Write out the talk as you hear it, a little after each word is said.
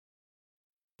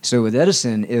So with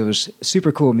Edison, it was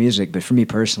super cool music, but for me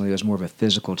personally, it was more of a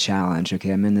physical challenge.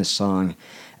 Okay, I'm in this song.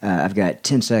 I've got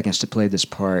 10 seconds to play this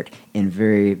part and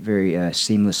very, very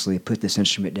seamlessly put this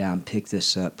instrument down, pick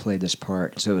this up, play this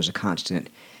part. So it was a constant.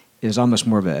 It was almost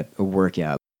more of a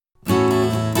workout.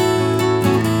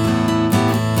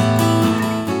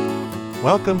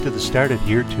 Welcome to the start of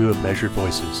Year 2 of Measured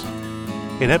Voices.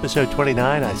 In episode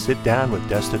 29, I sit down with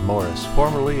Dustin Morris,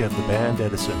 formerly of the band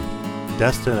Edison.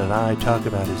 Dustin and I talk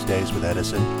about his days with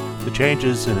Edison, the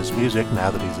changes in his music now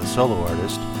that he's a solo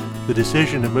artist, the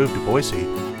decision to move to Boise,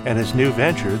 and his new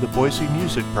venture, the Boise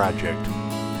Music Project.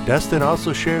 Dustin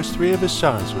also shares 3 of his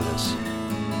songs with us.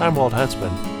 I'm Walt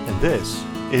Huntsman, and this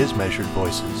is Measured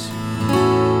Voices.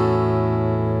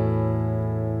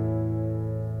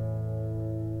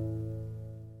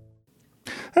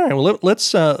 All right, well, let's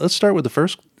start with the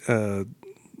first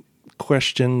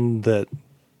question that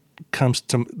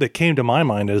came to my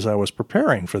mind as I was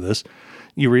preparing for this.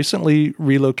 You recently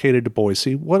relocated to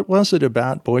Boise. What was it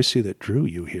about Boise that drew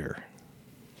you here?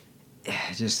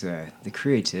 Just the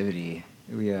creativity.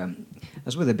 I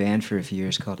was with a band for a few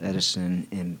years called Edison,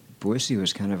 and Boise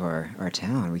was kind of our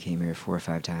town. We came here 4 or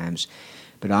 5 times.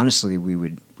 But honestly, we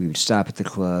would stop at the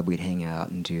club, we'd hang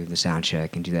out and do the sound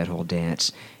check and do that whole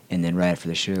dance, and then right after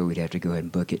the show, we'd have to go ahead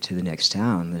and book it to the next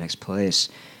town, the next place.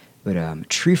 But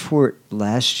Treefort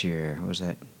last year, what was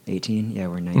that, 18? Yeah,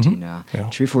 we're 19 now. Yeah.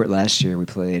 Treefort last year we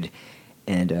played,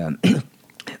 and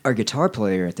our guitar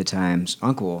player at the time's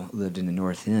uncle lived in the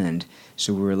North End,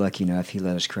 so we were lucky enough he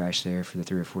let us crash there for the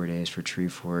 3 or 4 days for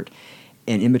Treefort.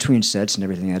 And in between sets and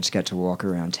everything, I just got to walk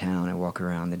around town and walk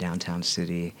around the downtown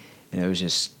city, and it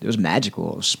was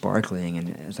magical. It was sparkling, and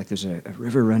it was like there's a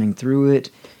river running through it,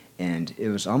 and it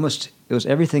was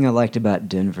everything I liked about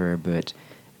Denver, but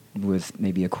with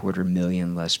maybe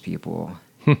 250,000 less people.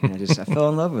 And I fell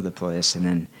in love with the place,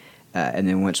 and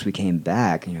then once we came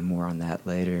back, more on that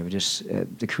later. Just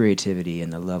the creativity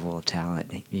and the level of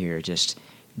talent here just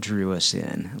drew us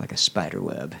in like a spider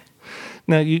web.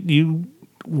 Now you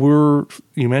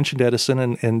mentioned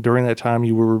Edison, and during that time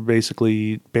you were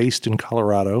basically based in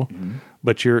Colorado,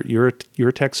 but you're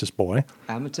a Texas boy.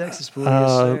 I'm a Texas boy.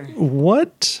 Yes, sir.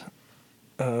 What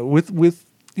with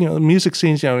the music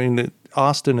scenes?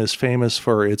 Austin is famous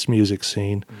for its music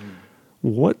scene.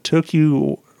 What took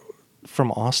you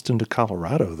from Austin to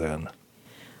Colorado then?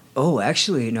 Oh,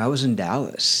 actually, I was in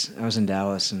Dallas. And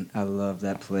I love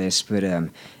that place. But it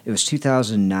was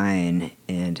 2009,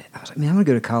 and I was like, man, I want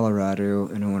to go to Colorado,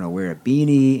 and I want to wear a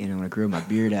beanie, and I want to grow my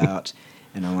beard out,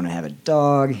 and I want to have a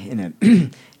dog, and I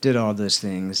did all those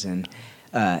things, and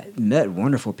met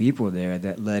wonderful people there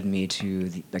that led me to,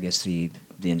 the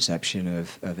inception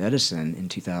of Edison in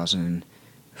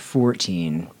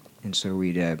 2014. And so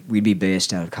we'd be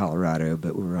based out of Colorado,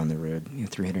 but we were on the road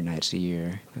 300 nights a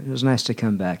year. But it was nice to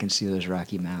come back and see those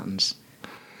Rocky Mountains.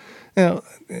 Edison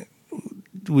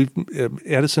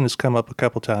has come up a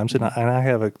couple times, and I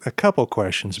have a couple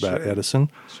questions about Edison.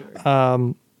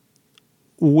 Sure.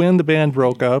 When the band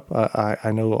broke up,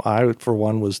 I know I, for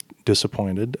one, was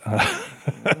disappointed.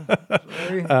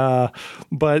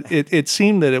 But it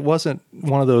seemed that it wasn't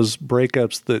one of those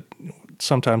breakups that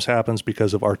sometimes happens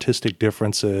because of artistic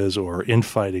differences or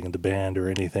infighting in the band or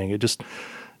anything. It just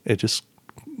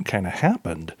kind of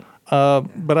happened.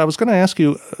 But I was going to ask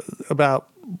you about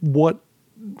what,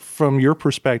 from your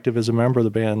perspective as a member of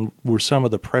the band, were some of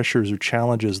the pressures or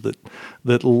challenges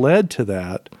that led to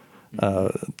that,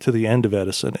 to the end of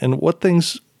Edison, and what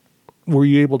things were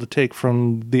you able to take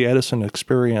from the Edison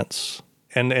experience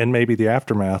and maybe the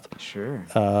aftermath,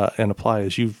 and apply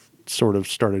as you've sort of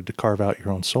started to carve out your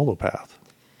own solo path?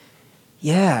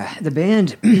 Yeah, the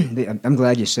band. I'm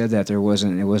glad you said that. It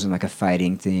wasn't like a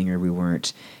fighting thing, or we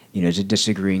weren't,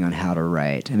 disagreeing on how to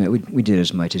write. I mean, we did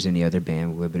as much as any other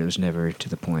band would, but it was never to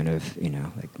the point of,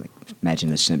 like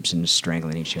imagine the Simpsons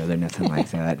strangling each other, nothing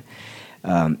like that.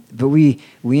 But we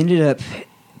ended up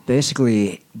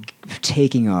basically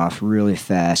taking off really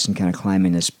fast and kind of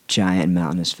climbing this giant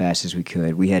mountain as fast as we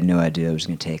could. We had no idea it was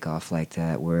going to take off like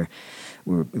that. We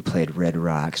played Red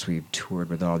Rocks. We toured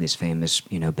with all these famous,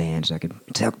 bands I could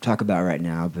talk about right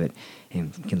now, but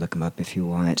you can look them up if you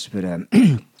want. But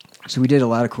so we did a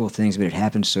lot of cool things, but it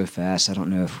happened so fast. I don't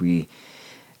know if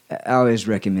I always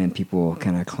recommend people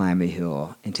kind of climb a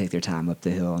hill and take their time up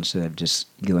the hill instead of just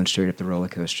going straight up the roller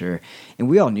coaster. And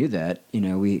we all knew that.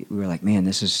 We were like, man,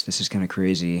 this is kind of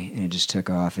crazy, and it just took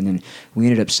off. And then we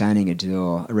ended up signing a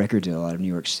record deal out of New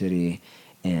York City,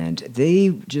 and they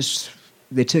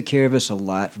took care of us a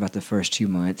lot for about the first 2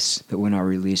 months. But when our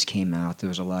release came out, there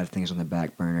was a lot of things on the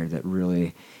back burner that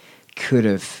really could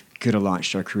have could have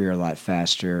launched our career a lot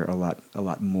faster, a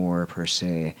lot more per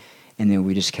se. And then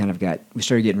we just kind of we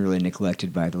started getting really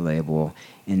neglected by the label.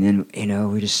 And then,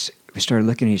 we started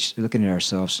looking at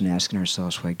ourselves and asking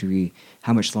ourselves, like,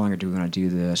 how much longer do we want to do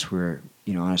this?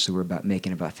 Honestly, we're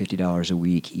making about $50 a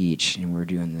week each, and we're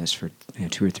doing this for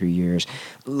 2 or 3 years.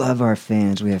 Love our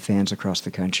fans. We have fans across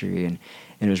the country, and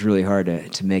it was really hard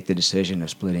to make the decision of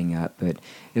splitting up, but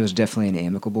it was definitely an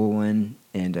amicable one.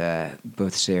 And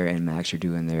both Sarah and Max are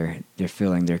doing they're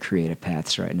filling their creative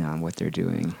paths right now in what they're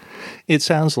doing. It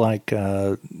sounds like,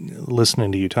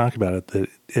 listening to you talk about it, that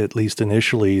at least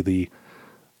initially the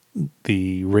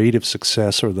rate of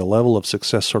success or the level of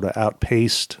success sort of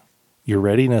outpaced your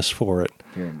readiness for it.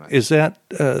 Very much. Is that,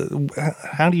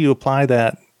 how do you apply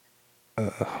that,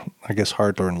 I guess,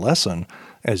 hard-learned lesson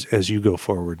as you go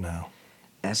forward now?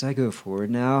 As I go forward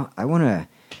now,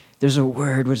 there's a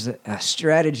word,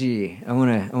 strategy. I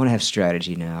want to have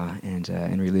strategy now,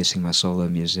 and releasing my solo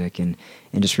music, and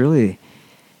just really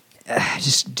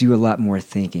just do a lot more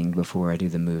thinking before I do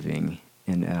the moving.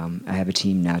 And I have a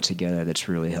team now together that's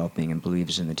really helping and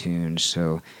believes in the tunes.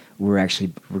 So we're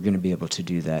going to be able to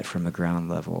do that from a ground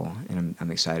level, and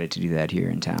I'm excited to do that here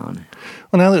in town.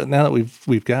 Well, now that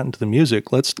we've gotten to the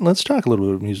music, let's talk a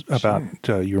little bit about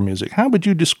your music. How would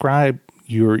you describe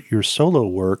your solo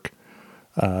work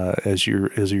as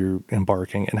you're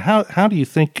embarking, and how do you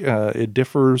think it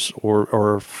differs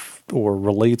or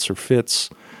relates or fits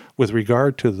with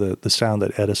regard to the sound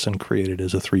that Edison created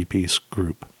as a 3-piece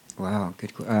group? Wow,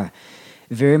 good.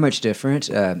 Very much different.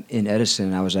 In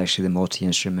Edison, I was actually the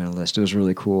multi-instrumentalist. It was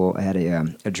really cool. I had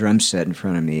a drum set in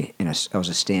front of me, and I was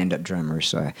a stand-up drummer,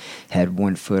 so I had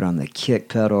one foot on the kick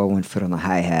pedal, one foot on the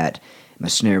hi-hat. My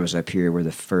snare was up here where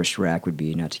the first rack would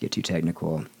be, not to get too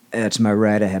technical. To my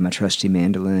right, I had my trusty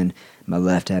mandolin. My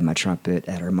left, I had my trumpet,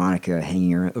 I had harmonica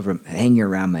hanging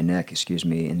around my neck,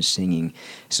 and singing.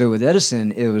 So with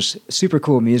Edison, it was super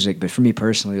cool music, but for me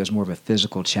personally, it was more of a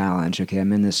physical challenge. Okay,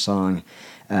 I'm in this song.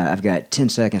 I've got 10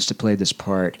 seconds to play this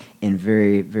part, and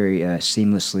very, very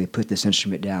seamlessly put this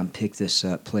instrument down, pick this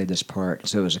up, play this part.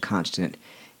 So it was a constant.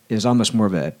 It was almost more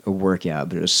of a workout,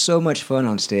 but it was so much fun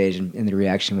on stage, and the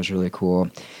reaction was really cool.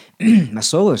 My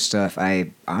solo stuff,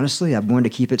 I wanted to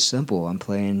keep it simple. I'm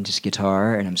playing just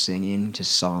guitar and I'm singing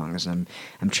just songs. I'm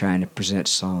trying to present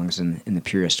songs in the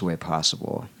purest way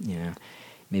possible.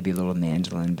 Maybe a little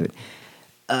mandolin, but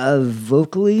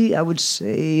vocally, I would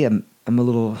say I'm a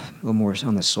little more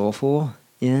on the soulful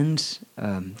end.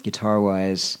 Guitar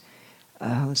wise,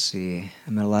 let's see.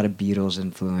 I'm at a lot of Beatles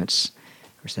influence.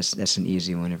 Of course, that's an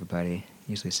easy one. Everybody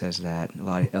usually says that. A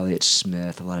lot of Elliott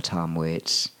Smith, a lot of Tom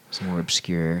Waits. Some more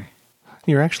obscure.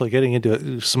 You're actually getting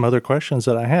into some other questions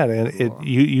that I had, and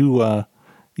you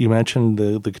mentioned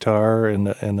the guitar and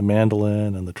the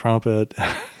mandolin and the trumpet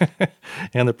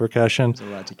and the percussion. There's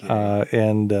a lot to carry.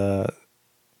 And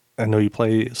I know you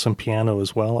play some piano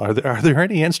as well. Are there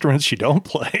any instruments you don't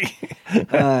play?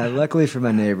 Luckily for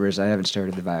my neighbors, I haven't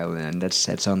started the violin.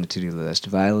 That's on the to-do list.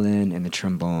 Violin and the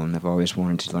trombone. I've always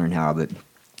wanted to learn how, but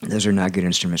those are not good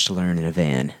instruments to learn in a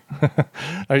van.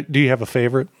 Do you have a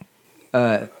favorite?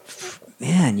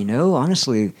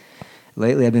 Honestly,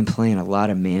 lately I've been playing a lot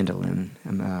of mandolin.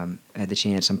 I had the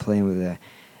chance. I'm playing with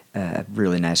a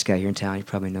really nice guy here in town. You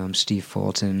probably know him, Steve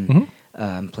Fulton. Mm-hmm.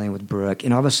 I'm playing with Brooke,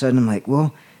 and all of a sudden I'm like,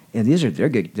 well, they're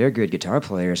good guitar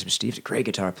players. Steve's a great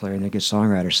guitar player and they're a good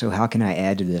songwriter. So how can I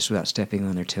add to this without stepping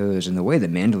on their toes? And the way the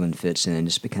mandolin fits in,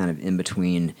 just be kind of in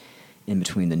between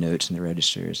the notes and the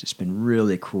registers. It's been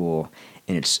really cool,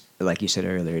 and it's like you said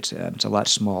earlier. It's a lot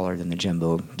smaller than the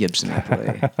jumbo Gibson I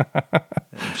play.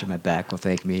 I'm sure my back will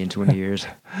thank me in 20 years.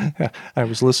 I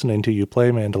was listening to you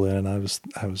play mandolin, and I was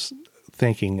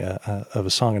thinking of a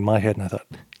song in my head, and I thought,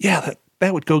 yeah,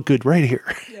 that would go good right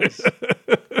here. Yes.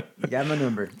 You got my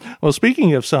number. Well,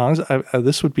 speaking of songs,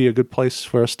 this would be a good place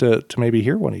for us to maybe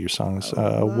hear one of your songs.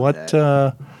 What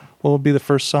would be the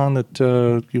first song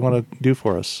that you want to do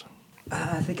for us?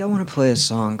 I think I want to play a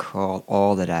song called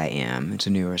 "All That I Am." It's a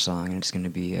newer song, and it's going to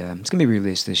be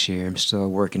released this year. I'm still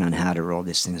working on how to roll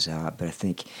these things out, but I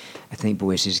think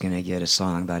Boise's going to get a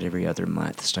song about every other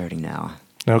month starting now.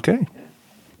 Okay.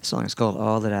 The song is called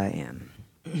 "All That I Am."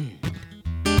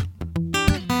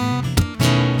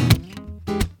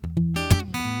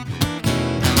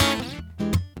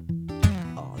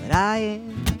 All that I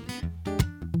am,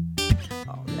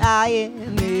 all that I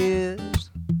am is.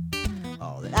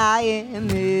 All that I am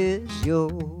is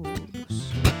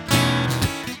yours.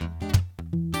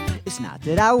 It's not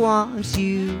that I want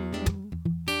you,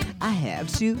 I have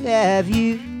to have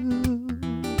you.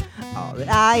 All that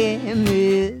I am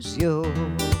is yours.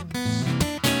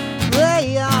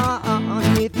 Play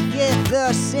on if you get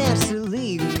the sense to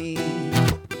leave me,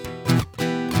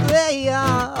 lay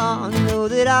on, know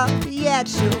that I'll be at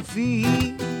your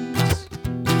feet.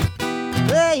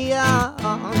 Lay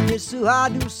on, it's so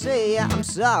hard to say I'm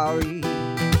sorry.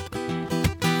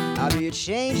 I'll be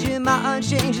changing my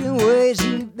unchanging ways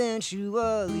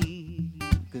eventually.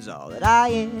 'Cause all that I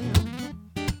am,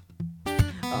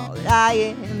 all that I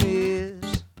am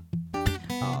is,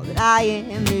 all that I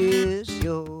am is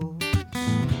yours.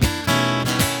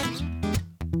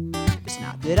 It's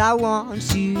not that I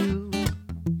want you,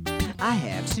 I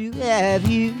have to have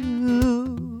you.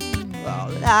 All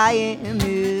that I am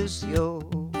is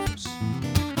yours.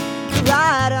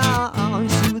 Right on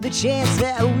to the chance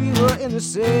that we were in the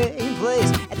same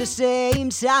place at the same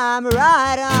time.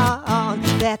 Right on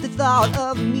that the thought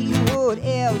of me would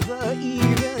ever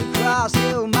even cross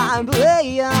your mind.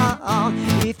 Play on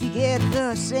if you get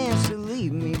the sense to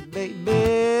leave me,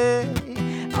 baby.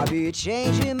 I'll be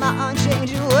changing my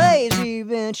unchanging ways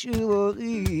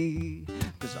eventually.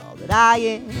 'Cause all that I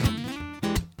am,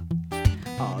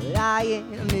 all that I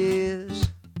am is,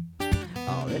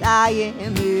 all that I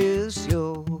am is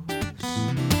yours.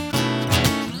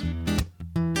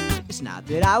 It's not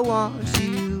that I want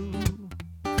you,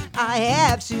 I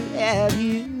have to have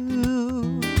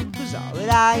you. 'Cause all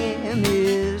that I am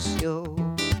is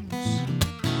yours,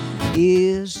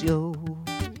 is yours.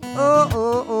 Oh,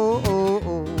 oh, oh, oh,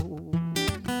 oh.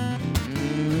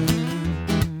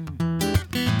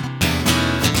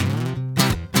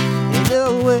 There's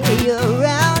a way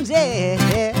around it,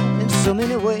 and so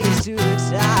many ways to the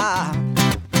top.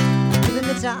 Within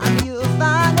the time you'll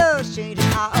find us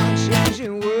changing our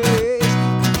unchanging ways.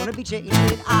 Wanna be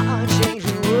changing our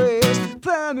unchanging ways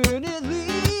permanently.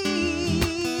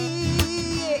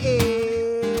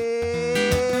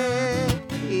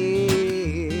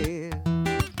 Yeah.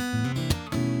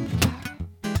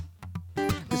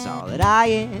 'Cause all that I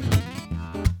am,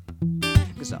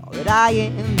 'cause all that I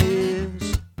am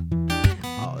is,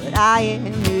 all that I am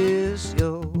is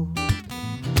yours.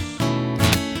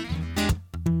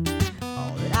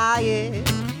 All that I am,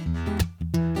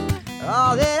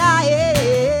 all that I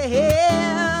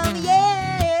am,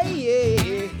 yeah,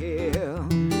 yeah,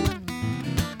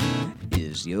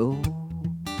 is yours,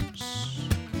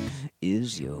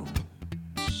 is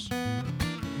yours,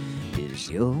 is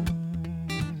yours,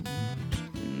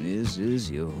 this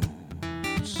is yours.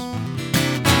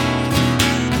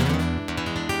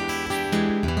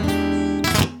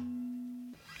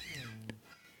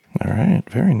 All right,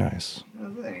 very nice.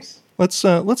 Oh, thanks. Let's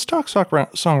talk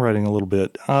songwriting a little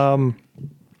bit.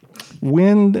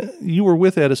 When you were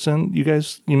with Edison, you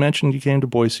mentioned you came to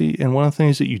Boise, and one of the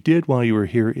things that you did while you were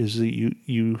here is that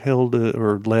you held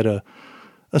or led a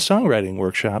songwriting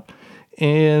workshop.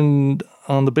 And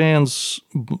on the band's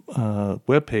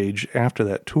webpage after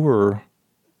that tour,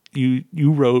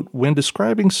 you wrote, "When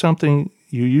describing something,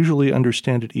 you usually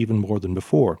understand it even more than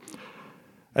before."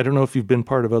 I don't know if you've been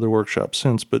part of other workshops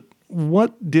since, but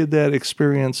what did that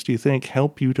experience, do you think,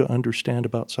 help you to understand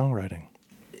about songwriting?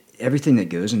 Everything that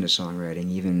goes into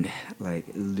songwriting, even like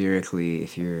lyrically,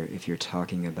 if you're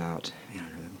talking about, I don't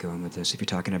know where I'm going with this. If you're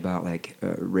talking about like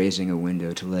raising a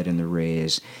window to let in the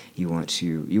rays, you want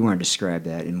to describe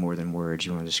that in more than words.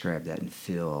 You want to describe that in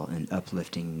feel and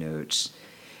uplifting notes.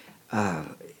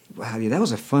 Wow, yeah, that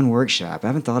was a fun workshop. I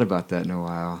haven't thought about that in a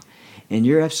while, and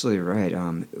you're absolutely right.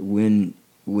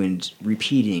 When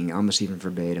repeating almost even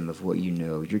verbatim of what you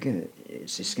know,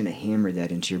 it's just gonna hammer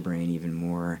that into your brain even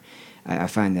more. I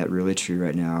find that really true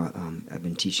right now. I've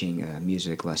been teaching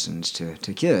music lessons to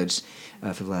kids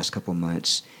for the last couple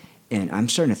months, and I'm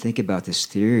starting to think about this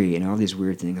theory and all these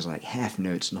weird things like half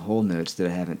notes and whole notes that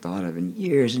I haven't thought of in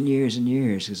years and years and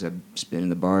years because I've been in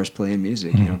the bars playing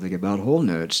music. You don't think about whole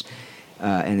notes.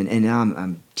 And now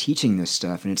I'm teaching this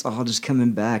stuff, and it's all just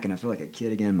coming back, and I feel like a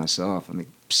kid again myself. I'm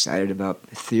excited about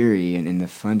theory and the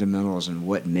fundamentals and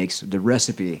what makes the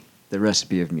recipe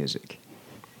of music,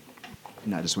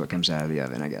 not just what comes out of the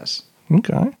oven, I guess.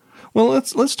 Okay. Well,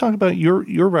 let's talk about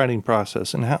your writing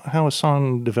process and how a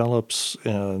song develops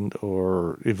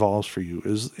or evolves for you.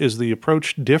 Is the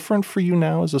approach different for you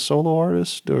now as a solo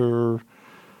artist, or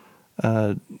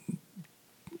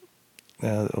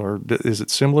is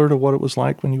it similar to what it was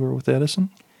like when you were with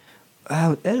Edison?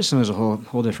 Edison was a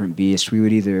whole different beast. We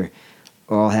would either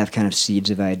all have kind of seeds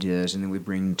of ideas, and then we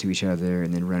bring them to each other,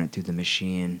 and then run it through the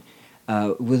machine.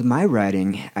 With my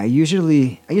writing, I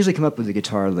usually come up with a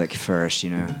guitar lick first,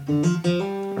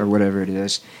 or whatever it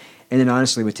is, and then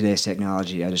honestly, with today's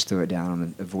technology, I just throw it down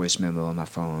on a voice memo on my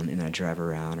phone, and I drive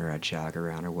around or I jog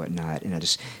around or whatnot, and I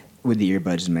just with the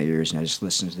earbuds in my ears, and I just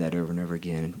listen to that over and over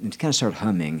again, and kind of start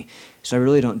humming. So I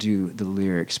really don't do the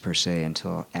lyrics per se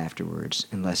until afterwards,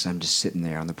 unless I'm just sitting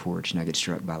there on the porch and I get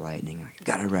struck by lightning. I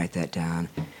gotta write that down.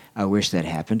 I wish that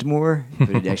happened more, but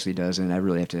it actually doesn't. I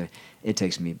really have to. It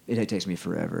takes me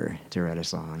forever to write a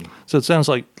song. So it sounds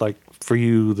like for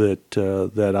you that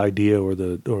that idea or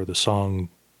the song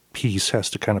piece has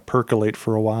to kind of percolate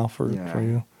for a while for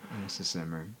you. It's a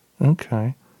simmer.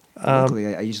 Okay.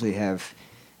 Luckily, I usually have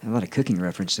a lot of cooking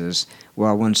references.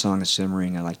 While one song is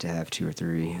simmering, I like to have 2 or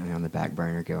 3 on the back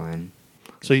burner going.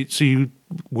 So you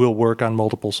will work on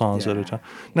multiple songs at a time.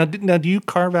 Now, do you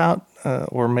carve out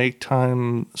or make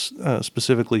time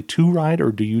specifically to write,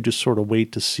 or do you just sort of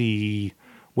wait to see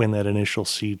when that initial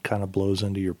seed kind of blows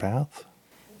into your path?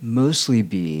 Mostly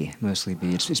B.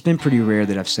 It's been pretty rare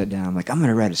that I've sat down, I'm like, I'm going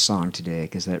to write a song today,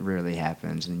 because that rarely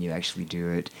happens, and you actually do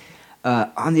it.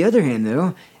 On the other hand,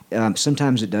 though,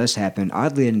 sometimes it does happen.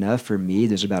 Oddly enough, for me,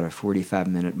 there's about a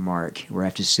 45-minute mark where I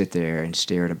have to sit there and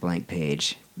stare at a blank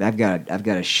page. I've got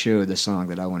to show the song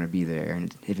that I want to be there,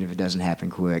 and even if it doesn't happen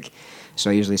quick.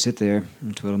 So I usually sit there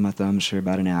and twiddle my thumbs for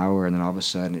about an hour, and then all of a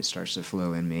sudden it starts to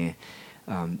flow in me.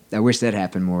 I wish that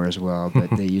happened more as well, but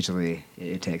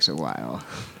it takes a while.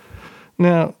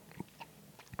 Now,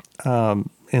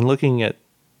 in looking at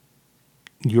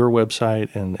your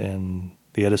website and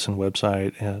the Edison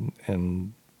website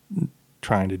and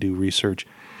trying to do research,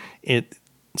 it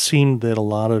seemed that a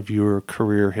lot of your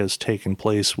career has taken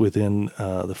place within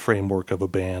the framework of a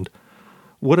band.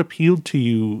 What appealed to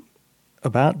you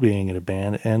about being in a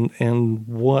band, and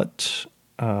what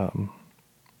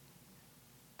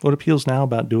appeals now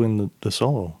about doing the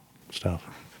solo stuff?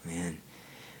 Man,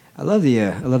 I love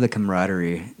the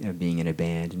camaraderie of being in a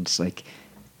band, and it's like,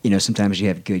 sometimes you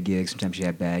have good gigs, sometimes you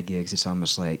have bad gigs. It's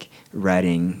almost like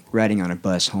riding on a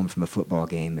bus home from a football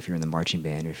game. If you're in the marching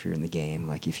band, or if you're in the game,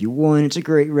 like if you won, it's a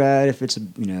great ride. If if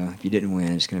you didn't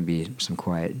win, it's going to be some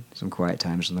quiet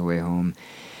times on the way home.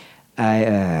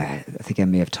 I think I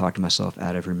may have talked myself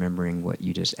out of remembering what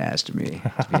you just asked me,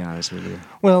 to be honest with you.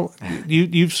 Well,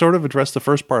 you've sort of addressed the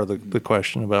first part of the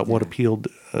question about what appealed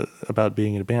about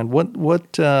being in a band.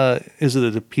 What is it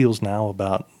that appeals now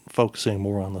about focusing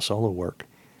more on the solo work?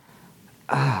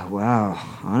 Wow.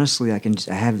 Honestly, I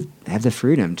have the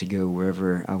freedom to go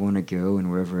wherever I want to go, and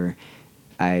wherever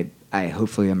I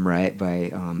hopefully am right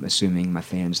by assuming my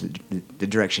fans the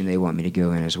direction they want me to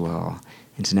go in as well.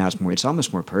 And so now it's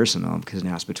almost more personal, because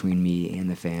now it's between me and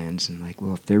the fans, and like,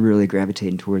 well, if they're really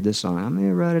gravitating toward this song, I'm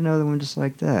gonna write another one just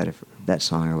like that, if that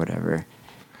song or whatever.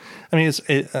 I mean,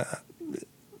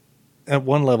 at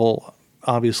one level,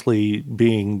 obviously,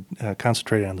 being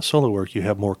concentrated on the solo work, you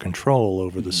have more control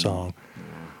over the song.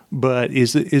 But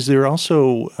is there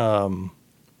also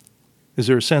is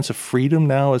there a sense of freedom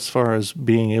now as far as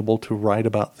being able to write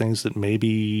about things that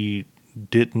maybe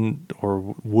didn't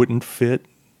or wouldn't fit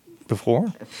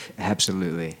before?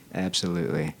 Absolutely.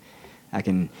 I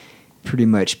can pretty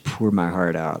much pour my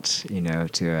heart out,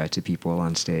 to people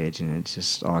on stage, and it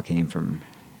just all came from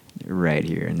right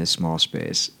here in this small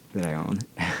space that I own.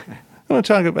 I want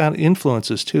to talk about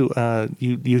influences too.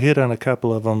 You hit on a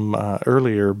couple of them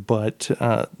earlier, but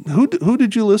who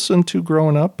did you listen to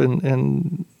growing up,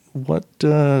 and what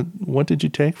did you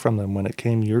take from them when it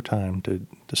came your time to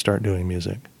start doing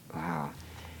music? Wow.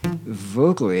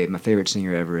 Vocally, my favorite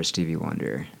singer ever is Stevie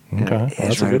Wonder. Okay,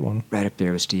 that's a good one. Right up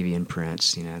there with Stevie and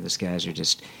Prince. Those guys are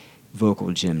just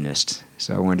vocal gymnasts.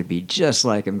 So I wanted to be just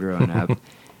like them growing up.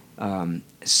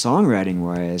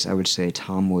 Songwriting-wise, I would say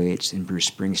Tom Waits and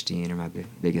Bruce Springsteen are my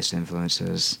biggest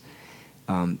influences.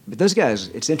 But those guys,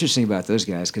 it's interesting about those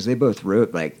guys, because they both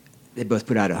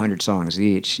put out 100 songs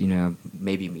each,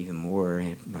 maybe even more.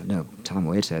 No, Tom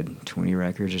Waits had 20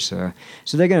 records or so.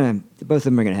 So both of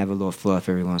them are gonna have a little fluff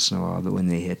every once in a while, but when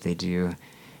they hit, they do.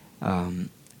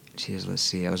 Let's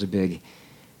see. I was a big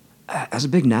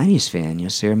 '90s fan.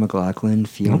 Sarah McLachlan,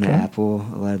 Fiona Apple,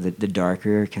 a lot of the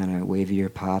darker, kind of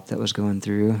wavier pop that was going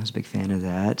through. I was a big fan of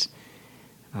that.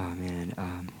 Oh man,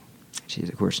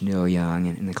 of course, Neil Young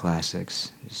and the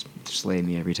classics just slay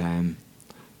me every time.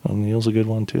 Well, Neil's a good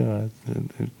one too.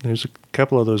 There's a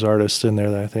couple of those artists in there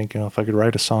that I think, if I could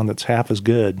write a song that's half as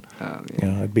good,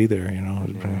 I'd be there.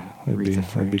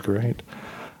 It'd be great.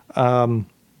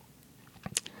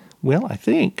 Well, I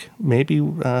think maybe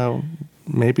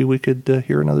we could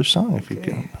hear another song if you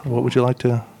can. What would you like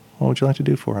to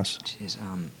do for us? Jeez,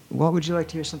 what would you like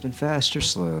to hear? Something fast or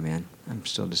slow, man? I'm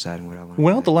still deciding what I want.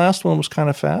 Well, the last one was kind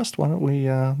of fast. Why don't we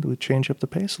change up the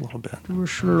pace a little bit? Do a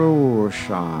slow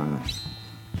song.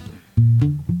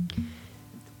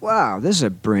 Wow, this is a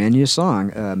brand new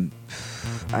song.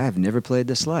 I have never played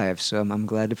this live, so I'm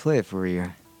glad to play it for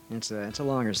you. It's a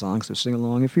longer song, so sing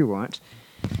along if you want.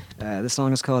 This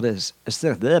song is called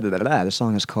the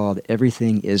song is called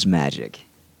 "Everything Is Magic."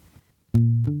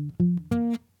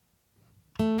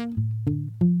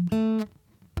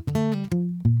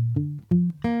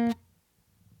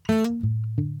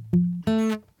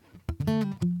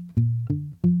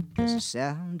 There's a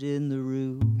sound in the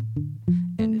room,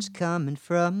 and it's coming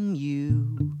from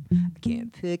you. I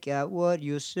can't pick out what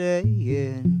you're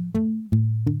saying,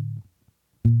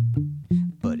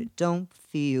 but it don't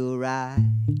feel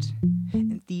right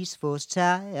in these forced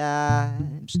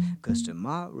times, 'cause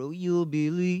tomorrow you'll be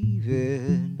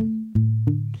leaving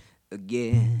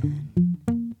again.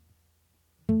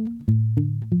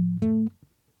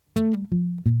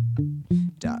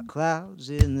 Dark clouds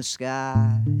in the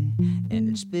sky, and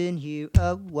it's been here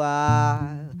a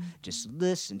while. Just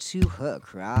listen to her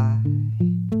cry.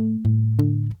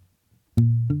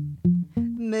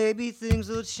 Maybe things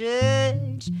will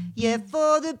change, yeah,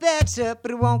 for the better,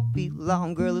 but it won't be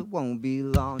long, girl, it won't be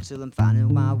long till I'm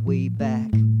finding my way back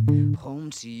home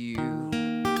to you.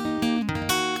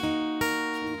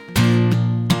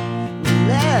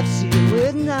 Left you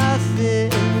with nothing,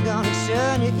 gonna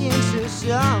turn it into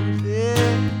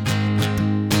something.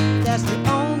 That's the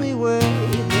only way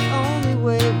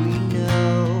we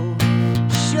know.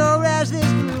 Sure as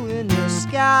there's blue in the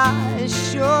sky,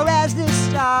 sure as there's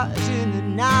stars in the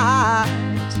night,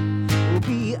 we'll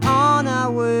be on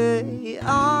our way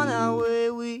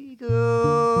we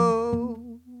go.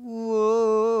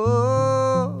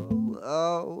 Oh,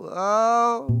 oh,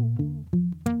 oh.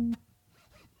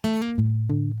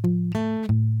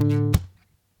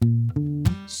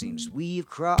 Seems we've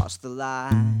crossed the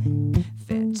line,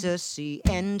 fantasy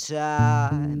and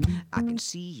time. I can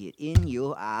see it in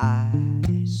your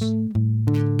eyes.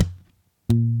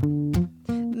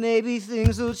 Maybe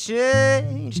things will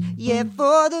change, yeah,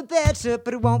 for the better,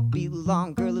 but it won't be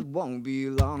long, girl, it won't be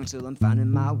long till I'm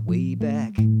finding my way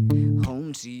back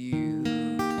home to you.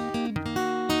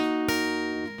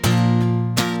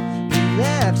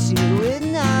 Left you with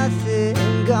nothing,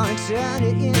 gonna turn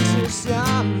it into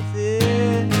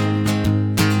something.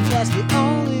 That's the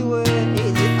only way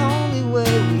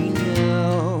we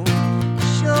know.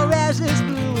 Sure as there's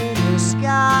blue in the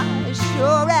sky,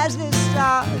 sure as there's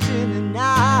stars in the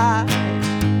night,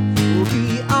 we'll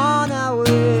be on our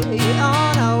way we go.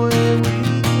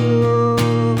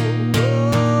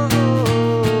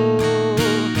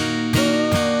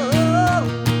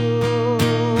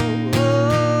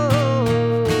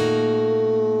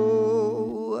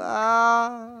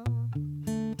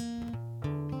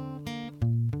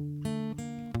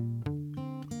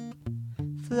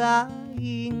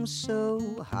 Flying so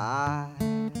high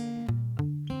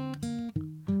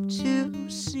to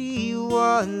see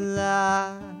what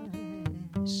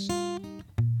lies,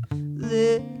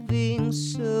 living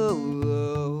so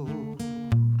low,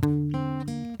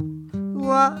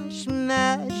 watch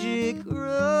magic grow.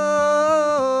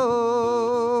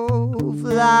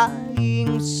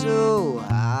 Flying so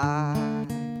high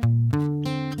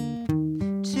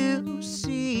to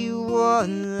see what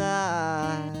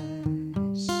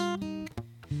lies,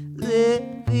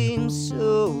 living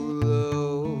so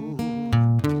low,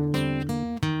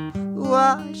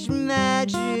 watch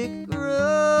magic grow.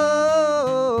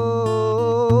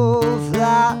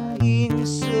 Flying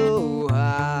so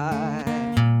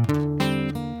high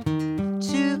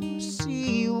to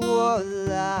see what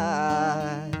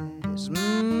lies,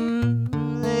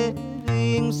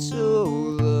 living so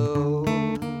low,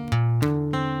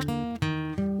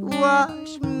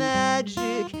 watch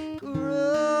magic grow.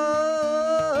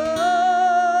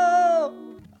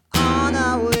 On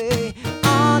our way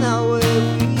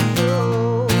we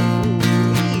go.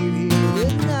 Leave you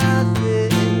with nothing,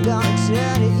 gonna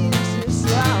turn it into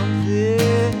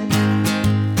something.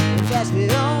 That's the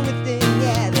only thing,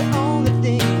 yeah, the only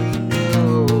thing we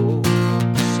know.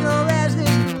 Sure as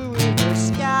there's blue in the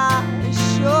sky,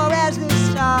 sure as there's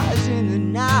stars in the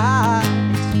night,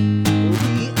 we'll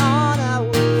be on our way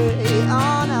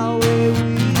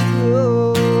we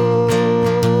go.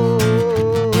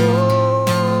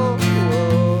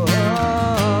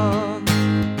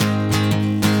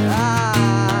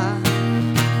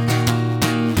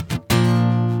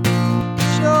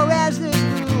 Sure as there's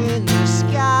blue in the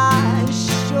sky,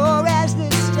 sure as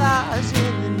there's stars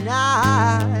in the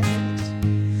night,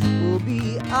 we'll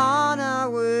be on our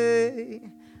way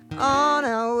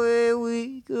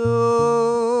we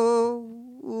go.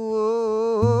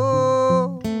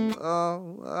 Oh,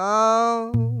 oh,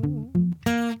 oh.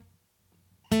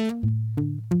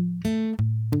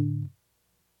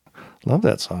 Love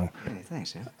that song. Hey,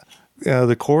 thanks, man.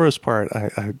 The chorus part,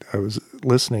 I was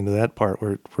listening to that part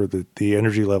where the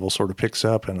energy level sort of picks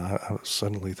up, and I was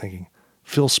suddenly thinking,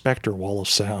 Phil Spector, Wall of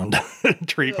Sound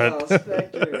treatment. Oh,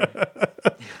 Spectre.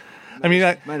 I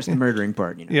mean, Minus the murdering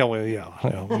part, you know. yeah,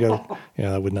 well,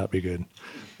 that would not be good.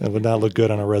 That would not look good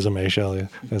on a resume, shall you,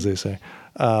 as they say.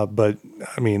 But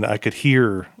I mean, I could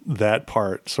hear that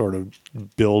part sort of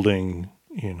building,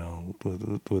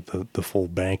 with the full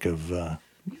bank of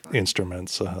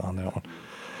instruments on that one.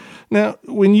 Now,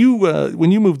 when you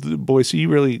moved to Boise, you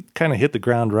really kind of hit the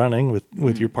ground running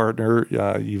with your partner.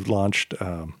 You've launched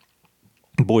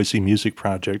Boise Music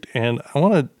Project, and I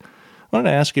wanted to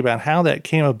ask you about how that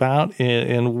came about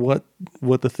and what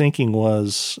the thinking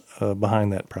was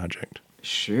behind that project.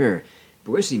 Sure.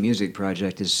 Boise Music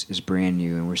Project is brand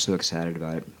new, and we're so excited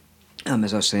about it.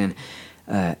 As I was saying,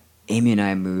 Amy and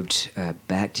I moved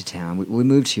back to town. We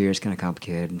moved here. It's kind of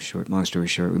complicated. Long story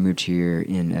short, we moved here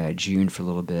in June for a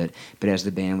little bit. But as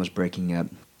the band was breaking up,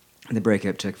 the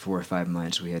breakup took 4 or 5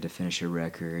 months. We had to finish a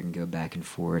record and go back and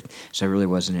forth. So I really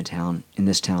wasn't in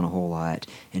this town a whole lot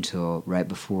until right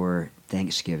before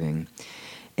Thanksgiving.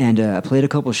 And I played a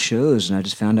couple shows, and I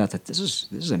just found out that this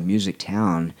is a music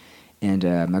town. And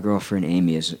my girlfriend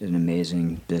Amy is an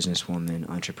amazing businesswoman,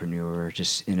 entrepreneur,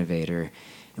 just innovator.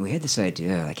 And we had this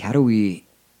idea, like, how do we,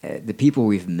 the people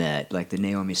we've met, like the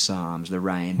Naomi Psalms, the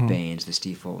Ryan Baines, the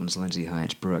Steve Fultons, Lindsay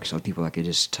Hunts, Brooks, all the people I could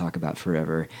just talk about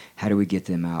forever, how do we get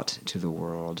them out to the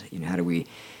world? How do we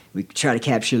try to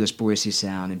capture this Boise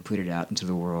sound and put it out into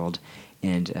the world?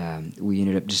 And we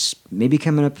ended up just maybe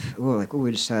coming up, what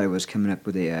we decided was coming up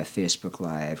with a Facebook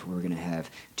Live where we're going to have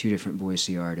 2 different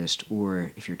Boise artists,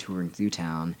 or if you're touring through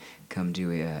town, come do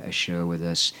a show with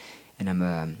us. And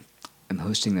I'm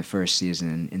hosting the first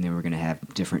season, and then we're going to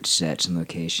have different sets and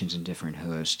locations and different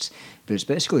hosts. But it's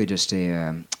basically just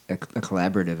a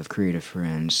collaborative of creative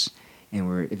friends, and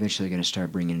we're eventually going to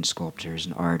start bringing in sculptors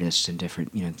and artists and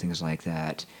different things like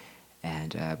that.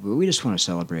 And but we just want to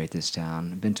celebrate this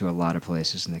town. I've been to a lot of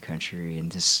places in the country,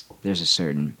 and there's a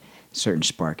certain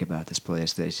spark about this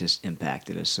place that's just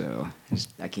impacted us. So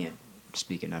I can't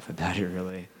speak enough about it,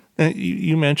 really.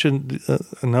 You mentioned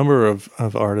a number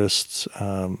of artists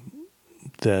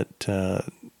that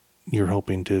you're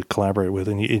hoping to collaborate with,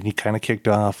 and you kind of kicked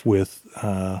off with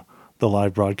the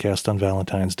live broadcast on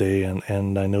Valentine's Day,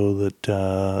 and I know that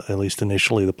at least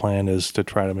initially the plan is to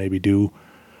try to maybe do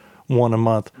one a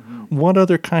month. Mm-hmm. What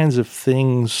other kinds of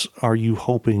things are you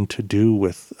hoping to do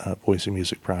with Boise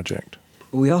Music Project?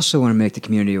 We also want to make the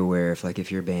community aware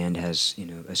if your band has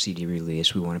a CD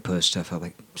release, we want to post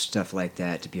stuff like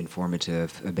that to be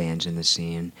informative of bands in the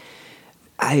scene.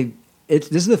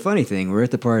 This is the funny thing. We're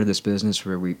at the part of this business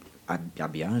where I'll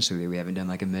be honest with you, we haven't done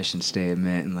like a mission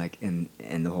statement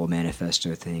and the whole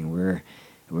manifesto thing.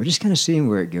 We're just kind of seeing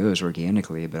where it goes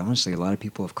organically. But honestly, a lot of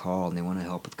people have called and they want to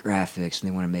help with graphics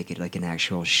and they want to make it like an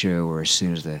actual show. Or as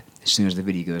soon as the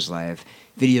video goes live,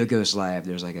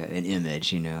 there's like an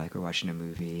image, like we're watching a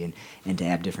movie, and to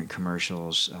have different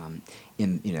commercials,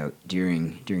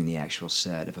 during the actual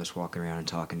set of us walking around and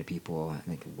talking to people.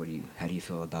 Like, how do you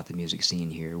feel about the music scene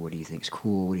here? What do you think's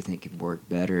cool? What do you think could work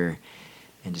better?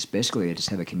 And just basically,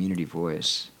 have a community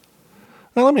voice.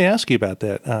 Well, let me ask you about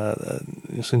that.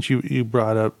 Since you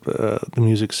brought up the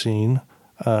music scene,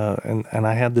 and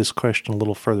I had this question a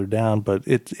little further down, but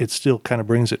it still kind of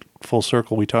brings it full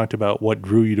circle. We talked about what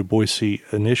drew you to Boise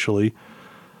initially.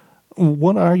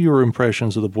 What are your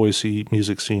impressions of the Boise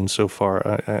music scene so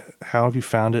far? How have you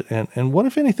found it, and what,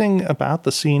 if anything, about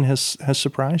the scene has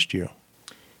surprised you?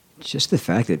 Just the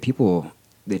fact that people,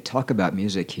 they talk about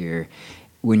music here.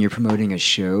 When you're promoting a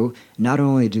show, not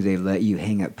only do they let you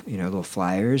hang up, little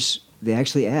flyers, they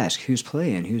actually ask, who's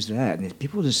playing, who's that? And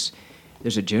people there's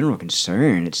a general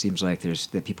concern, it seems like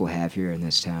that people have here in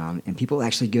this town. And people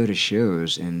actually go to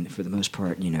shows, and for the most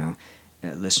part,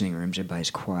 listening rooms,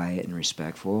 everybody's quiet and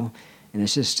respectful. And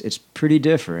it's pretty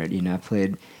different.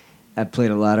 I've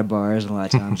played a lot of bars, and a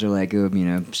lot of times they're like, go,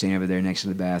 stand over there next to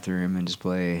the bathroom and just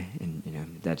play,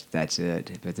 and that's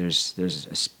it. But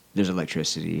there's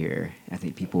electricity here. I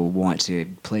think people want to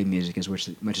play music as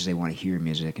much as they want to hear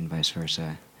music, and vice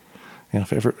versa. Yeah,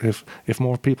 if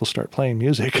more people start playing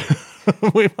music,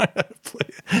 we might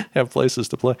have places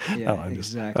to play. Yeah,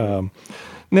 exactly.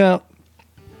 Now,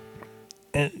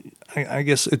 I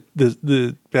guess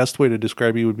the best way to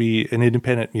describe you would be an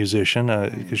independent musician,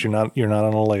 because you're not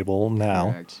on a label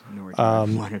now. Correct. Nor do I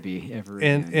want to be ever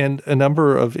again. And a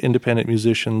number of independent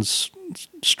musicians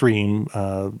stream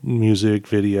music,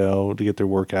 video to get their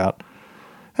work out.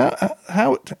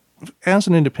 How, as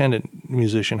an independent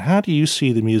musician, how do you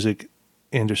see the music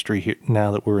industry here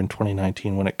now that we're in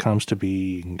 2019 when it comes to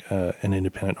being an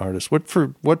independent artist? What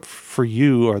for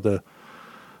you are the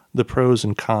pros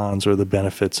and cons or the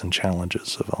benefits and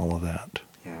challenges of all of that?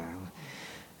 Yeah.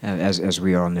 As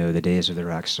we all know, the days of the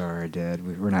rock star are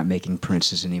dead. We're not making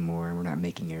Princes anymore. We're not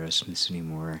making Aerosmiths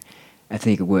anymore. I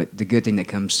think what the good thing that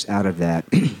comes out of that,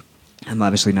 I'm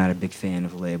obviously not a big fan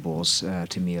of labels.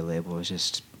 To me, a label is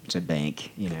just, it's a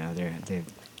bank. You know, they're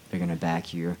going to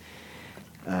back you.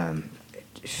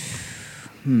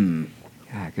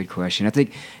 Good question. I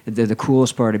think the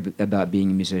coolest part about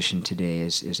being a musician today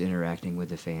is interacting with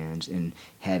the fans and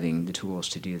having the tools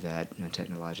to do that, you know,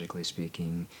 technologically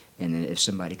speaking. And then if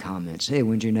somebody comments, hey,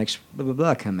 when's your next blah, blah,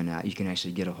 blah coming out, you can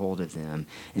actually get a hold of them.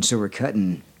 And so we're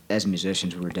cutting, as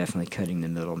musicians, we're definitely cutting the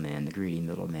middleman, the greedy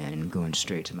middleman, and going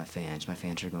straight to my fans. My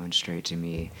fans are going straight to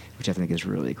me, which I think is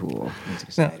really cool. It's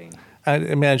exciting. Now, I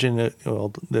imagine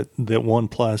that one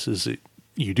plus is that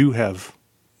you do have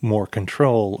more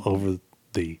control over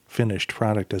the finished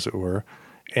product, as it were,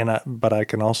 but I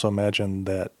can also imagine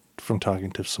that from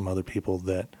talking to some other people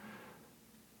that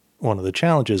one of the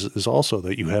challenges is also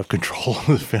that you have control of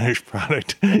the finished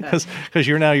product because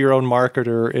you're now your own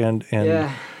marketer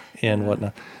and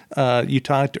whatnot. You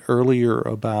talked earlier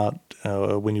about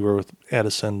when you were with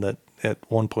Edison that at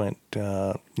one point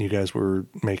you guys were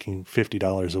making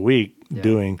 $50 a week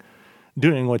doing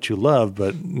what you love,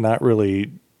 but not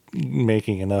really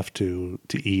making enough to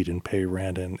eat and pay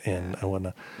rent and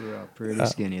whatnot. We're all pretty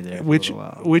skinny there. Which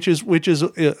is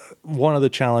one of the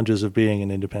challenges of being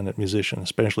an independent musician,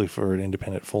 especially for an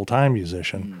independent full-time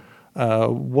musician.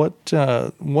 What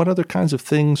other kinds of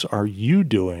things are you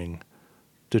doing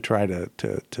to try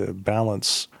to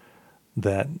balance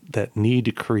that need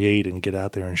to create and get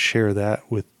out there and share that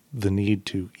with the need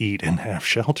to eat and have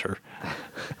shelter?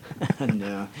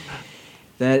 No.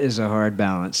 That is a hard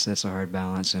balance. That's a hard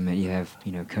balance. I mean, you have,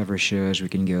 cover shows. We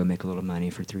can go make a little money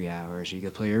for 3 hours. You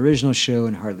go play your original show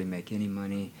and hardly make any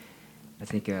money. I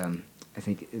think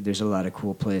there's a lot of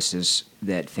cool places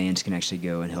that fans can actually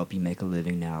go and help you make a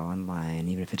living now online,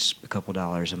 even if it's a couple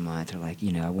dollars a month. They're like,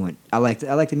 I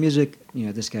like the music.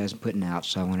 This guy's putting out,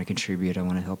 so I want to contribute. I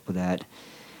want to help with that.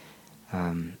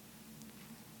 I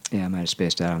might have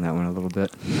spaced out on that one a little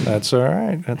bit. That's all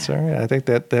right. I think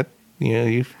that.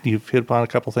 You've hit upon a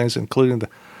couple things, including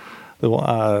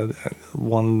the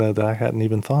one that I hadn't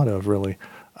even thought of really.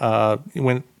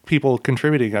 When people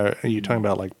contributing, are you talking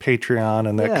about like Patreon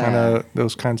and that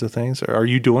those kinds of things? Are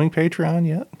you doing Patreon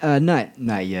yet?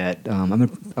 Not yet.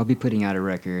 I'll be putting out a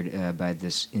record by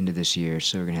this end of this year,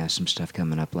 so we're gonna have some stuff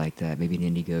coming up like that, maybe an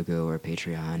Indiegogo or a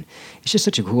Patreon. It's just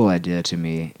such a cool idea to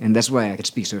me, and that's why I could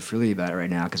speak so freely about it right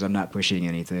now because I'm not pushing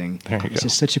anything. It's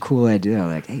just such a cool idea.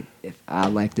 Like, hey, if I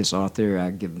like this author,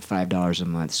 I give them $5 a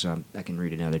month, so I can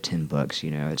read another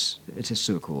 $10. It's just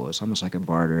so cool. It's almost like a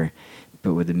barter,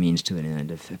 but with the means to an end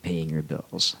of paying your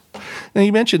bills. Now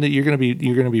you mentioned that you're going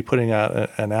to be putting out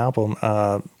an album.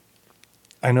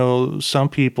 I know some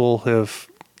people have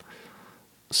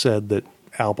said that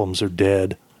albums are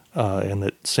dead and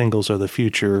that singles are the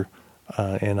future.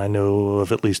 And I know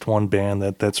of at least one band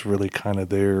that's really kind of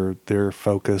their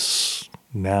focus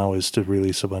now is to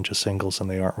release a bunch of singles, and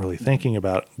they aren't really thinking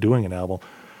about doing an album.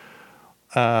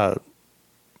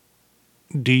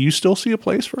 Do you still see a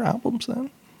place for albums then?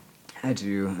 I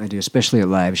do, especially at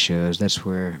live shows. That's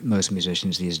where most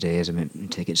musicians these days,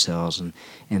 ticket sales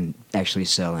and actually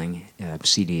selling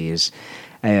CDs.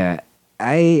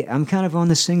 I'm kind of on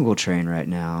the single train right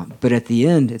now, but at the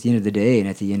end of the day, and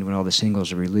at the end when all the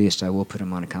singles are released, I will put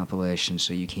them on a compilation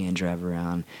so you can drive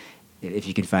around. If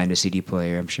you can find a CD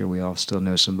player, I'm sure we all still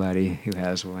know somebody who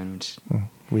has one.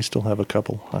 We still have a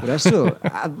couple. But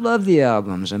I love the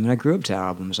albums. I grew up to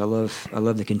albums. I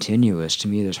love the continuous. To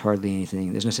me, there's hardly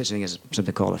anything. There's no such thing as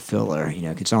something called a filler.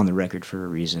 It's on the record for a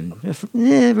reason.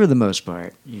 For the most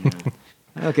part.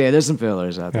 Okay, there's some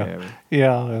fillers out there.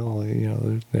 Yeah, well,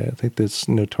 I think there's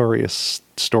notorious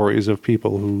stories of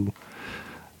people who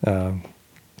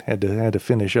had to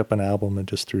finish up an album and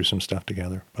just threw some stuff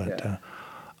together. But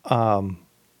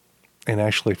and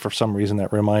actually, for some reason,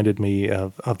 that reminded me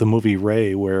of the movie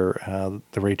Ray, where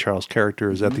the Ray Charles character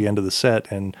is at the end of the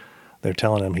set, and they're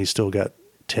telling him he's still got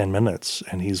 10 minutes,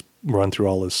 and he's run through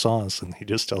all his songs, and he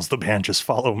just tells the band, "Just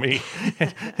follow me,"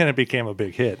 and it became a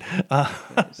big hit.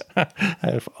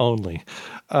 If only.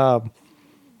 Let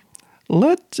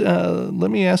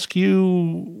me ask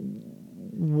you,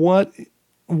 what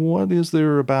is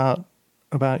there about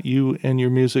you and your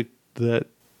music that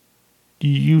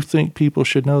you think people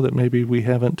should know that maybe we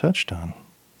haven't touched on?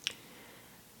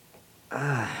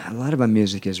 A lot of my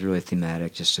music is really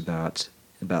thematic, just about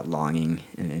longing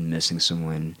and missing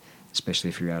someone especially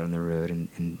if you're out on the road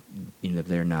and if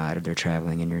they're not, or they're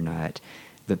traveling and you're not.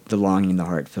 The longing the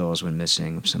heart feels when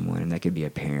missing someone, and that could be a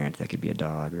parent, that could be a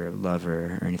dog or a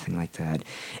lover or anything like that.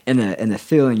 And the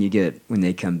feeling you get when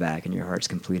they come back and your heart's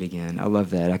complete again. I love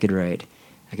that. I could write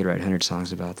 100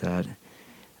 songs about that.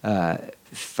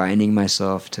 Finding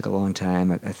myself took a long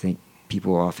time. I think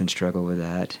people often struggle with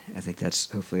that. I think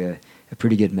that's hopefully a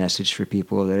pretty good message for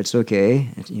people, that it's okay.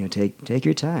 Take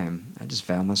your time. I just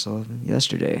found myself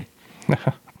yesterday.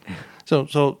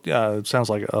 So it sounds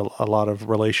like a lot of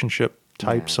relationship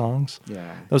type songs.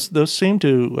 Yeah. Those seem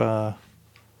to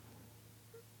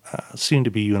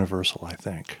be universal, I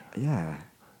think. Yeah.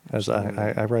 As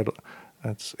I read,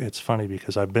 it's funny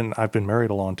because I've been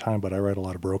married a long time, but I write a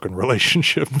lot of broken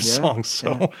relationship songs.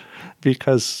 So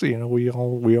because we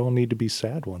all need to be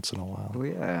sad once in a while. Oh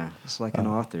yeah, it's like an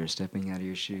author stepping out of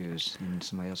your shoes and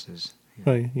somebody else's.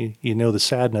 Well, you know the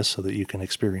sadness so that you can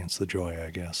experience the joy,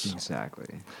 I guess.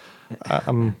 Exactly.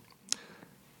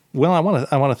 Well, I want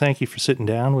to thank you for sitting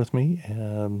down with me,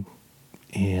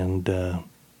 and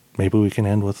maybe we can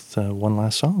end with one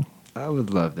last song. I would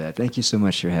love that. Thank you so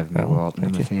much for having me, Walt.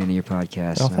 I'm a fan of your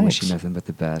podcast. Oh, and I wish you nothing but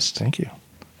the best. Thank you.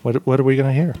 What are we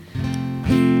going to hear?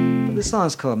 This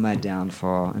song's called My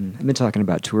Downfall, and I've been talking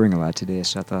about touring a lot today,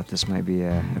 so I thought this might be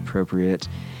appropriate.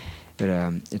 But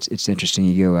it's interesting.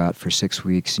 You go out for 6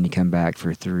 weeks and you come back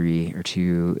for 3 or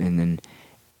 2, and then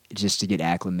just to get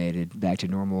acclimated back to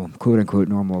normal, quote-unquote,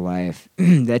 normal life,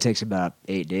 that takes about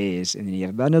 8 days, and then you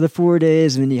have about another 4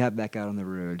 days, and then you hop back out on the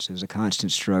road. So there's a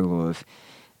constant struggle of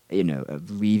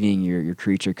leaving your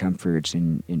creature comforts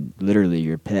and literally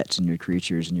your pets and your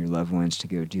creatures and your loved ones to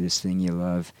go do this thing you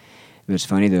love. It was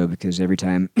funny, though, because every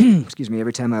time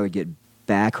I would get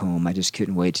back home, I just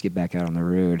couldn't wait to get back out on the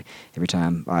road. Every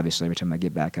time I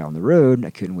get back out on the road, I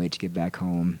couldn't wait to get back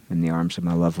home in the arms of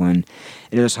my loved one.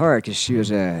 And it was hard because she was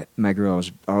my girl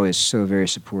was always so very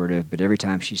supportive, but every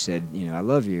time she said, I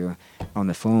love you on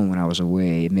the phone when I was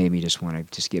away, it made me just want to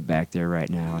just get back there right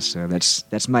now. So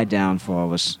that's my downfall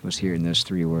was hearing those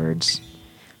 3 words.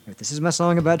 But this is my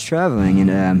song about traveling,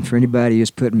 and for anybody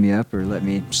who's putting me up or let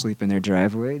me sleep in their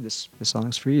driveway, this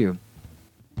song's for you.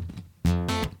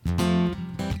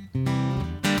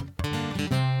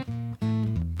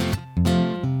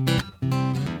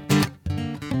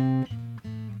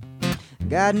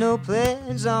 Got no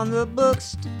plans on the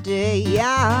books today.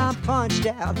 I'm punched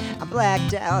out, I'm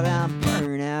blacked out, I'm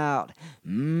burnt out.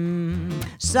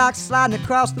 Socks sliding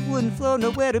across the wooden floor,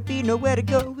 nowhere to be, nowhere to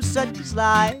go. Such is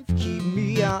life, keep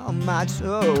me on my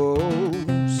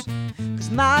toes.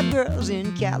 'Cause my girl's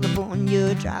in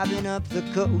California, driving up the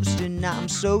coast, and I'm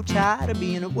so tired of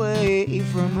being away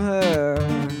from her.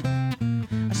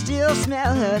 I still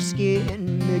smell her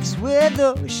skin mixed with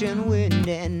ocean wind,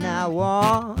 and I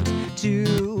want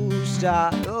to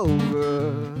start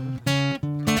over.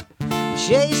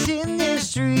 Chasing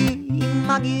this dream,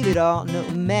 I'll give it all no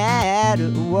matter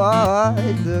what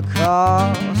the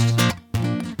cost.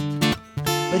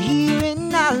 But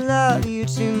hearing I love you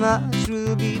too much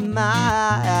will be my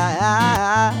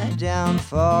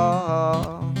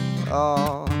downfall.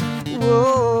 Oh,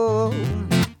 whoa.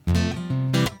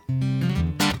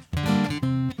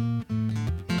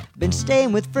 Been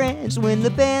staying with friends when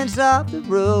the band's off the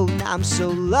road. I'm so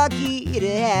lucky to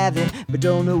have it, but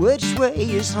don't know which way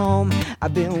is home.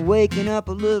 I've been waking up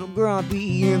a little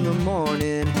grumpy in the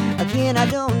morning. Again, I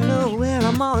don't know where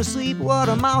I'm gonna sleep, what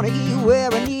I'm gonna eat,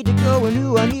 where I need to go, and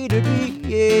who I need to be.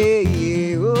 Yeah,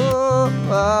 yeah, oh,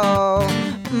 oh.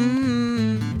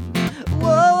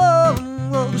 Whoa,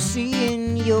 whoa,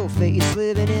 seeing your face,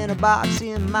 living in a box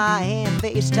in my hand.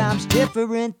 FaceTime's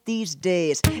different these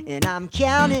days, and I'm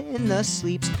counting the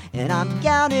sleeps, and I'm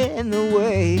counting the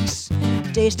wakes.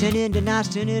 Days turn into nights,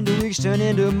 turn into weeks, turn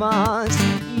into months.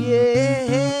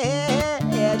 Yeah,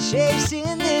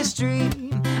 chasing this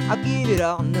dream, I'll give it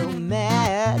all no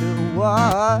matter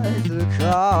what the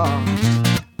cost.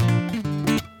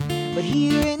 But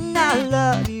hearing I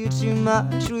love you too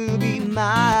much will be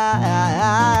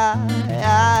my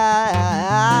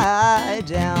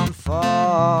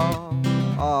downfall.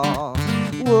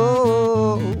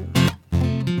 Whoa.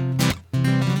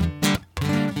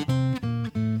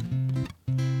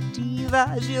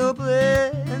 Devise your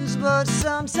plans, but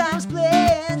sometimes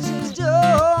plans just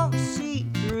don't see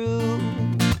through.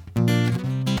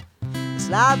 This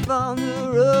life on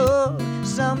the road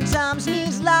sometimes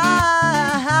means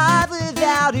life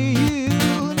without you.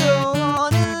 Don't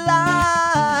wanna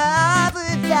live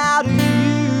without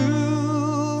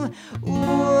you.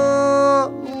 Whoa,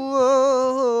 whoa,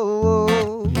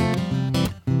 whoa.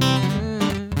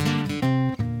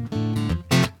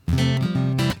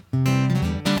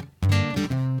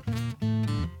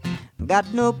 Got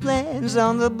no plans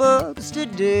on the books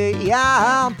today.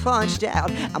 I'm punched out,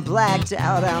 I'm blacked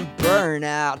out, I'm burnt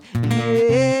out.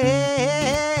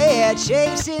 Yeah,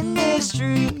 chasing this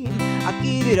dream, I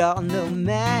give it all no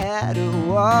matter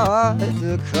what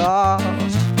the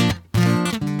cost.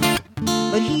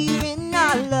 But hearing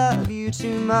I love you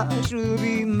too much will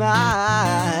be mine.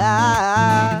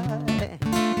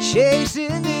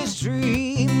 Chasing this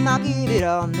dream, I'll give it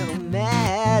all no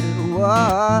matter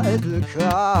what the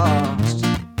cost.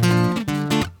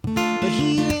 But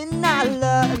hearing I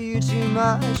love you too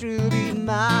much will be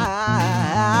my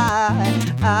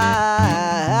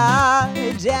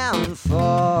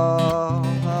downfall.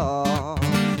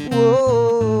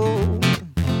 Whoa.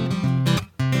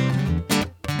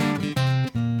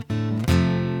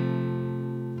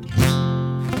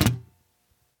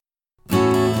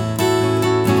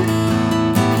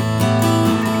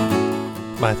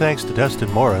 My thanks to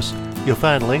Dustin Morris. You'll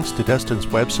find links to Dustin's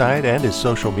website and his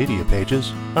social media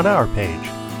pages on our page,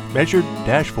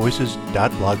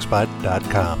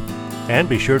 measured-voices.blogspot.com. And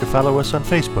be sure to follow us on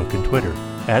Facebook and Twitter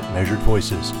 @Measured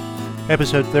Voices.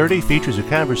 Episode 30 features a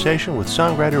conversation with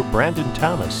songwriter Brandon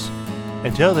Thomas.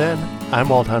 Until then, I'm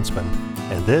Walt Huntsman,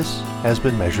 and this has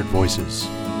been Measured Voices.